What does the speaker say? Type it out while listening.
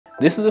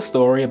This is a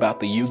story about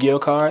the Yu-Gi-Oh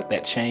card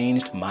that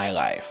changed my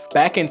life.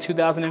 Back in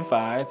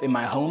 2005, in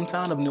my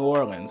hometown of New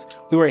Orleans,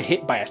 we were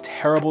hit by a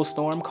terrible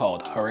storm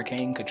called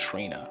Hurricane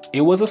Katrina.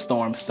 It was a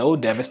storm so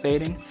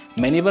devastating,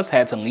 many of us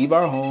had to leave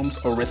our homes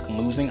or risk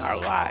losing our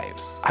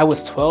lives. I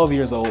was 12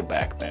 years old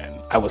back then.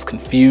 I was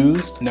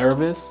confused,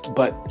 nervous,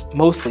 but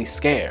mostly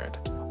scared.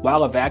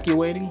 While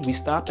evacuating, we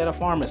stopped at a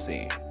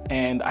pharmacy,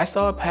 and I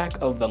saw a pack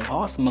of the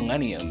Lost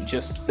Millennium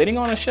just sitting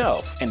on a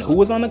shelf. And who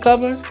was on the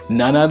cover?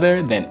 None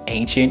other than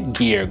Ancient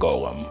Gear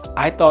Golem.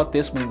 I thought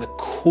this was the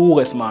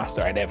coolest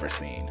monster I'd ever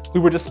seen. We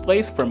were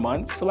displaced for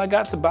months, so I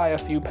got to buy a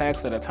few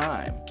packs at a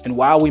time. And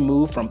while we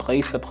moved from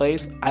place to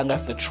place, I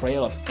left a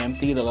trail of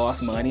empty The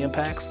Lost Millennium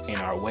packs in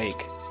our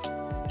wake.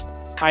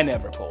 I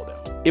never pulled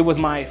him. It was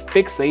my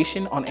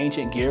fixation on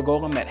Ancient Gear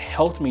Golem that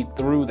helped me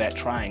through that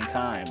trying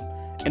time.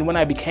 And when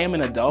I became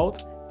an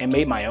adult and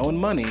made my own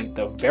money,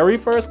 the very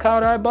first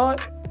card I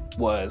bought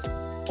was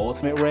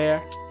Ultimate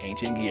Rare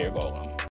Ancient Gear Golem.